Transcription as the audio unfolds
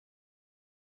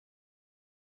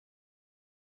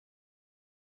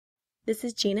This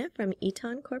is Gina from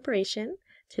Eton Corporation.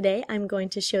 Today I'm going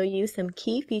to show you some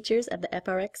key features of the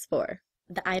FRX4.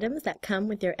 The items that come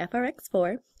with your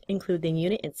FRX4 include the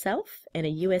unit itself and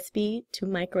a USB to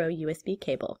micro USB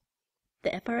cable. The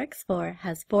FRX4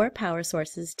 has 4 power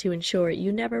sources to ensure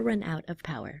you never run out of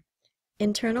power.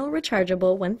 Internal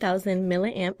rechargeable 1000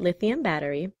 milliamp lithium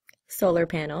battery, solar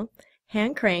panel,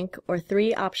 hand crank, or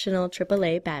 3 optional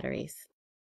AAA batteries.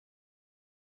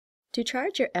 To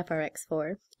charge your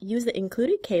FRX4, use the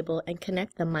included cable and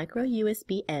connect the micro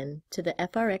USB end to the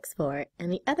FRX4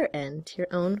 and the other end to your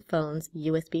own phone's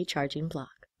USB charging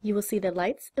block. You will see the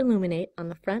lights illuminate on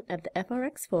the front of the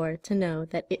FRX4 to know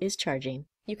that it is charging.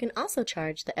 You can also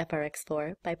charge the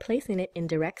FRX4 by placing it in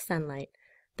direct sunlight.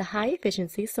 The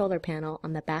high-efficiency solar panel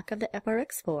on the back of the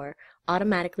FRX4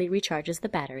 automatically recharges the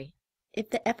battery. If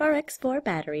the FRX4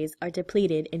 batteries are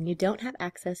depleted and you don't have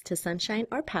access to sunshine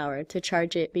or power to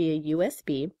charge it via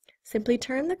USB, simply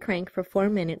turn the crank for 4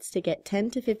 minutes to get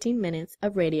 10 to 15 minutes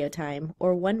of radio time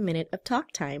or 1 minute of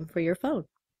talk time for your phone.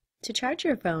 To charge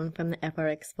your phone from the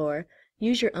FRX4,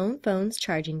 use your own phone's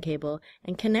charging cable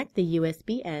and connect the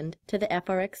USB end to the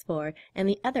FRX4 and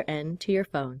the other end to your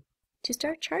phone. To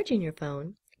start charging your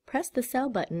phone, press the cell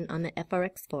button on the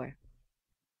FRX4.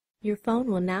 Your phone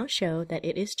will now show that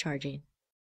it is charging.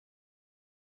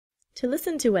 To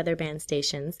listen to weather band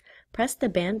stations, press the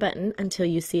band button until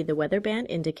you see the weather band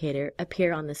indicator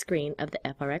appear on the screen of the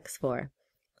FRX4.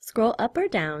 Scroll up or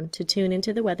down to tune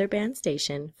into the weather band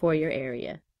station for your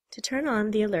area. To turn on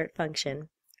the alert function,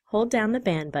 hold down the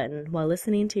band button while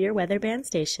listening to your weather band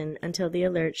station until the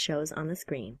alert shows on the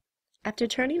screen. After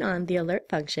turning on the alert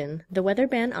function, the weather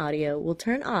band audio will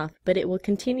turn off, but it will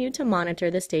continue to monitor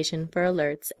the station for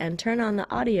alerts and turn on the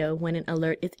audio when an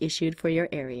alert is issued for your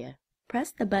area.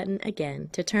 Press the button again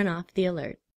to turn off the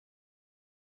alert.